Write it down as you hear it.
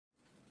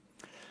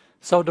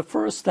So the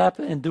first step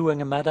in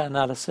doing a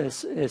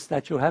meta-analysis is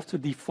that you have to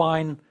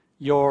define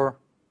your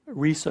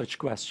research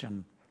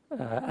question.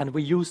 And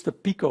we use the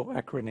PICO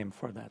acronym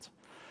for that.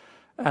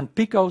 And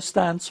PICO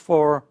stands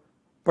for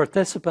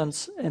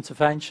participants,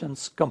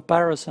 interventions,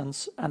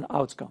 comparisons, and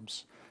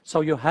outcomes.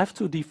 So you have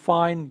to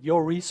define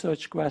your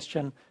research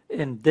question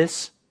in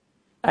this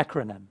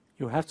acronym.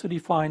 You have to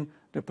define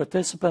the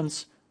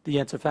participants, the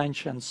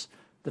interventions,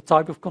 the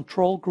type of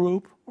control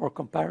group or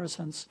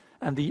comparisons,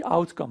 and the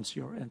outcomes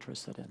you're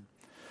interested in.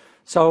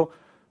 So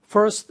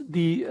first,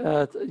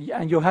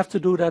 and you have to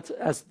do that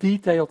as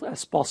detailed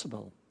as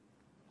possible.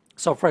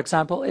 So for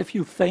example, if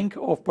you think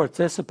of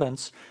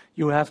participants,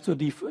 you have to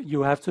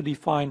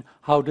define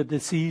how the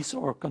disease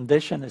or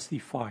condition is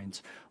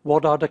defined.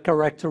 What are the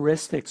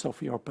characteristics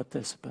of your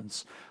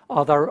participants?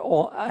 Are there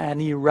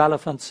any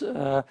relevant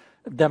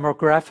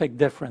demographic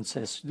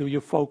differences? Do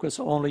you focus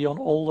only on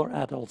older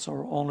adults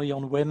or only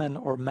on women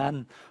or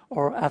men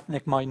or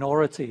ethnic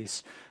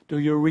minorities? Do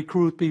you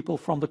recruit people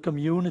from the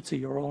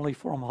community or only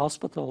from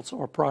hospitals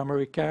or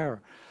primary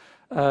care?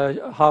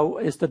 How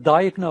is the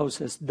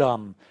diagnosis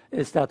done?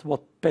 Is that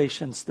what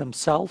patients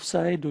themselves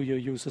say? Do you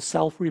use a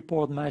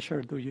self-report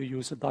measure? Do you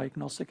use a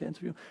diagnostic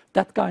interview?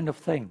 That kind of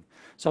thing.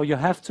 So you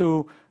have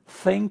to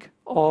think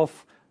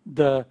of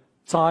the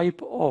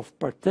type of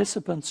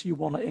participants you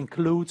want to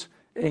include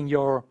in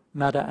your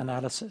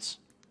meta-analysis.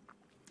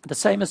 The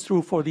same is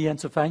true for the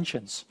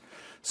interventions.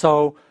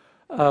 So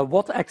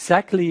what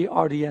exactly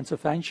are the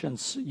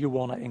interventions you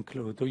want to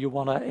include? Do you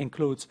want to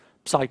include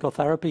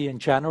psychotherapy in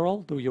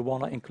general? Do you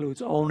want to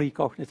include only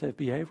cognitive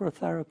behavior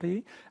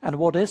therapy? And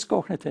what is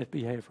cognitive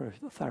behavior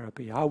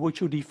therapy? How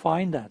would you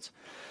define that?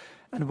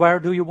 And where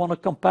do you want to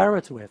compare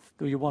it with?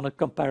 Do you want to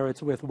compare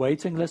it with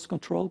waiting list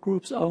control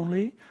groups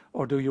only?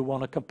 Or do you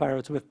want to compare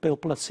it with pill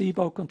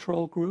placebo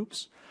control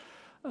groups?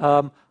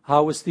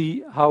 How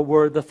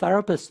were the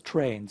therapists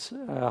trained?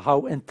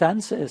 How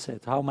intense is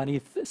it? How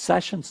many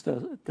sessions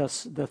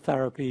does the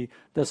therapy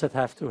does it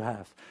have to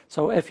have?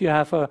 So if you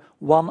have a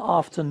one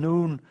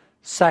afternoon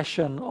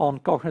session on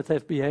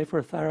cognitive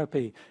behavior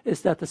therapy,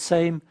 is that the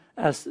same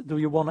as, do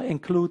you want to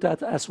include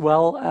that as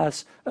well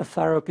as a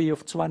therapy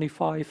of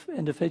 25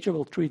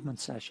 individual treatment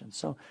sessions?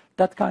 So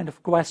that kind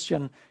of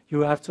question you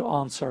have to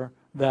answer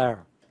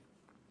there.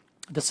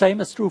 The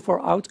same is true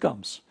for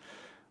outcomes.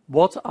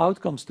 What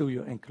outcomes do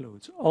you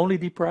include? Only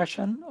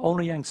depression,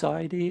 only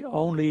anxiety,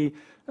 only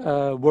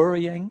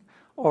worrying?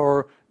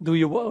 Or do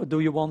you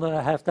want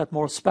to have that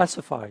more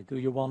specified? Do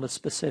you want a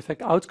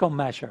specific outcome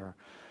measure?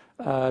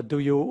 Do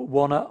you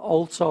want to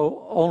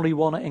also only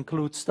want to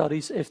include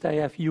studies if they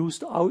have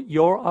used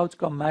your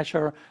outcome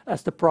measure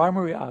as the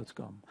primary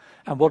outcome?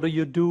 And what do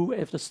you do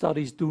if the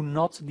studies do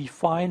not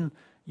define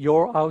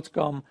your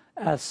outcome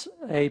as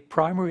a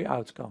primary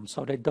outcome?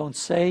 So they don't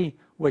say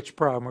which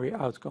primary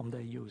outcome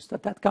they use.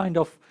 That kind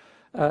of,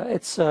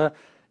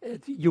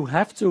 you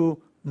have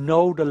to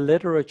know the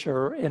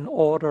literature in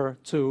order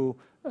to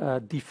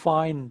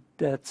define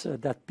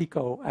that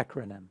PICO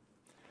acronym.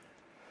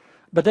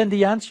 But in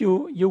the end,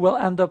 you will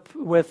end up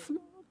with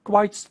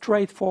quite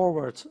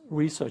straightforward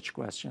research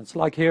questions.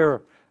 Like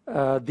here,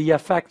 the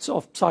effects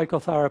of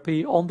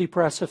psychotherapy on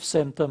depressive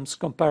symptoms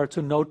compared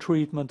to no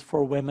treatment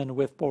for women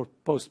with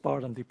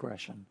postpartum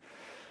depression.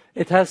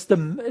 It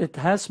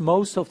has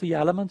most of the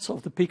elements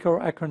of the PICO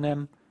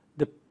acronym.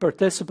 The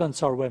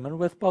participants are women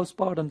with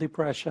postpartum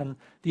depression.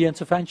 The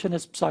intervention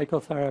is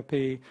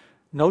psychotherapy.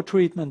 No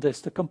treatment is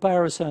the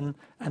comparison,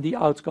 and the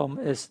outcome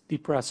is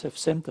depressive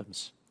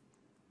symptoms.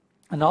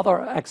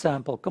 Another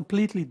example,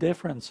 completely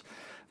different,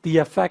 the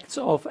effects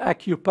of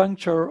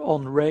acupuncture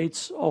on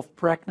rates of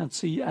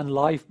pregnancy and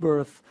live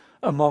birth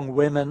among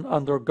women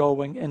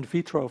undergoing in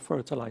vitro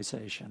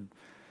fertilization.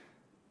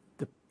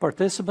 The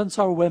participants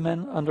are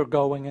women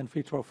undergoing in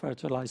vitro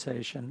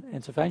fertilization.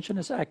 Intervention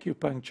is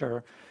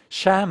acupuncture.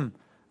 Sham,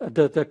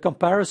 the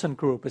comparison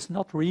group, is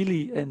not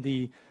really in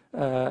the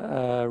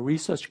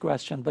research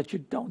question, but you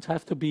don't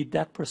have to be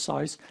that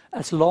precise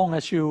as long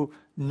as you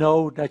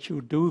know that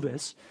you do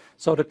this.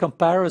 So the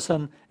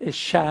comparison is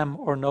sham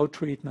or no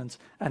treatment,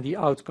 and the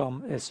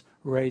outcome is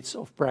rates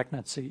of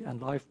pregnancy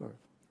and live birth.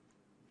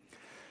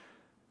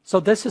 So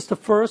this is the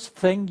first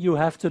thing you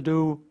have to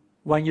do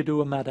when you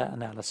do a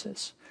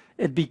meta-analysis.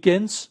 It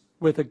begins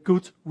with a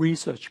good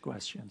research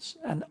questions,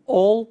 and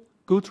all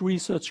good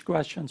research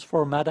questions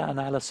for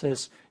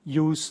meta-analysis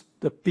use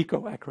the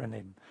PICO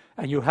acronym.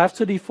 And you have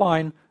to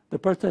define the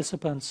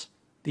participants,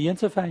 the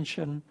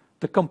intervention,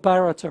 the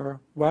comparator,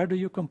 where do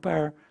you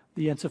compare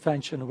the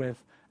intervention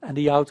with, and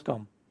the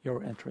outcome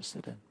you're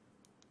interested in.